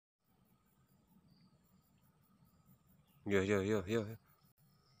Yo yo yo yo.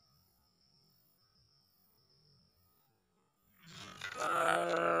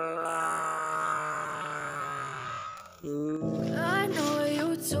 I know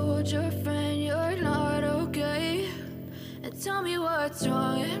you told your friend you're not okay, and tell me what's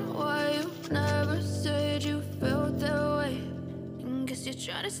wrong and why you never said you felt that way. And guess you're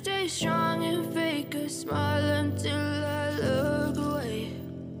trying to stay strong and fake a smile until I look away.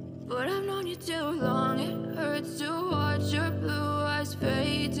 But I've known you too long, it hurts to watch your blue eyes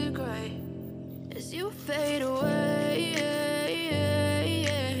fade to gray as you fade away,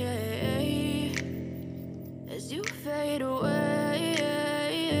 as you fade away.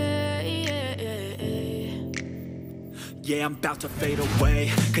 Yeah, I'm about to fade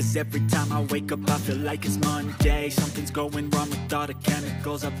away, cause every time I wake up I feel like it's Monday. Something's going wrong with all the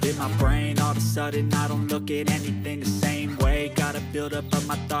chemicals up in my brain. All of a sudden I don't look at anything the same way. Gotta build up of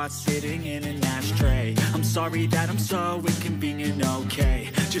my thoughts sitting in an ashtray. I'm sorry that I'm so inconvenient, okay.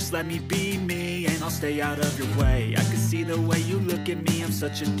 Just let me be me and I'll stay out of your way. I can see the way you look at me, I'm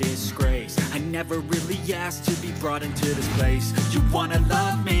such a disgrace. I never really asked to be brought into this place. You wanna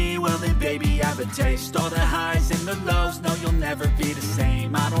love me? Well then baby I have a taste. All the highs and the lows, no you'll never be the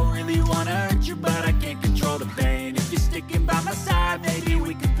same. I don't really wanna hurt you but I can't control the pain. If you're sticking by my side maybe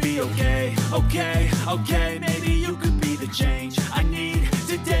we could be okay. Okay, maybe you could be the change I need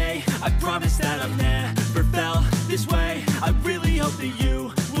today. I promise that I've never felt this way. I really hope that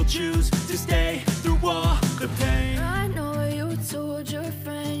you will choose to stay through all the pain. I know you told your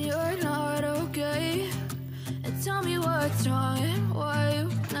friend you're not okay, and tell me what's wrong and why you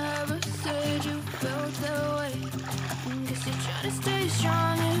never said you felt that way. And guess you're trying to stay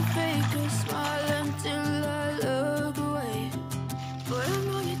strong and fake a smile until I look away. But I've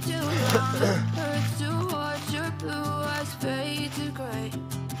known you too long, it hurts to watch your blue eyes fade to gray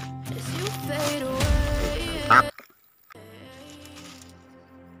as you fade away.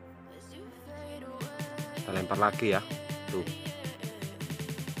 Kita lempar lagi ya. Tuh.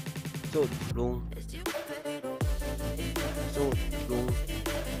 Sutlung. Sutlung.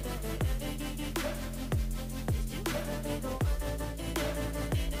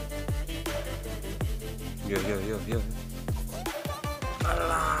 Yo yo yo yo.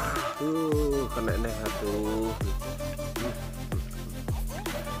 Alah. Kena nih satu.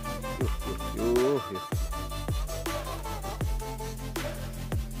 Yuh.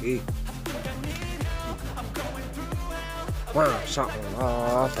 Ih. Masya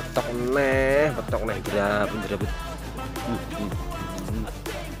Allah, betok nih, jerabut.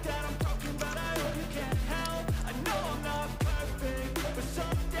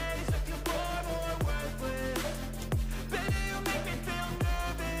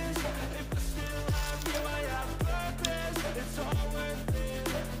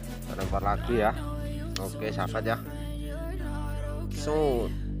 Lempar lagi ya. Oke sahabat ya.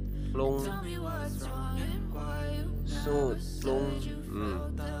 Sutlung. Sutlung.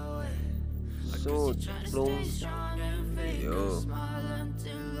 Sutlung. Yo.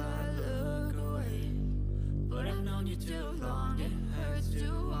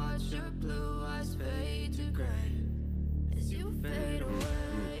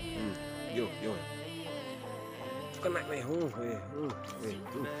 Yo. Kena nih.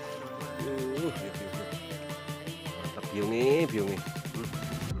 Mantap biung nih.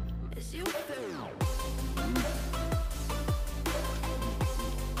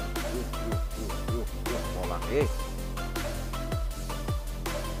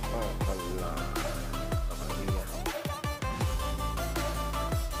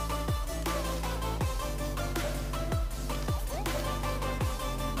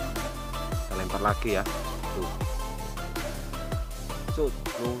 Kita lempar lagi ya. Tuh.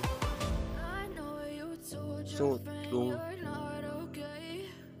 Sutlung.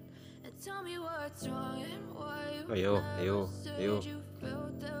 Ayo.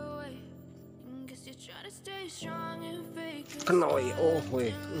 Kena weh.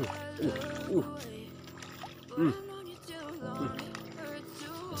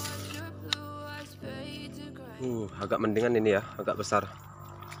 Agak mendingan ini ya, agak besar.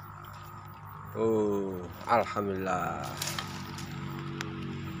 Alhamdulillah.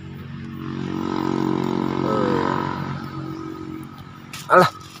 Alah,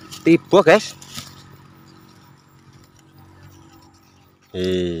 tiba guys.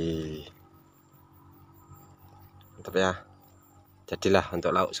 Mantap ya. Jadilah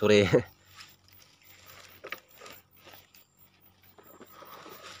untuk lauk sore.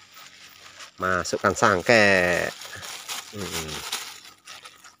 Masukkan sangke.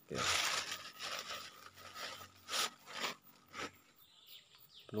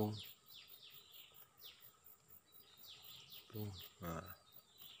 Belum. Nah.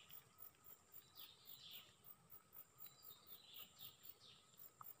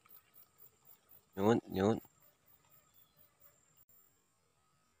 Nyut.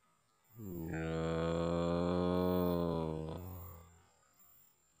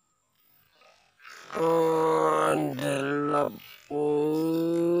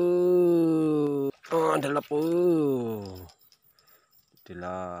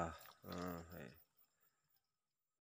 Adalah.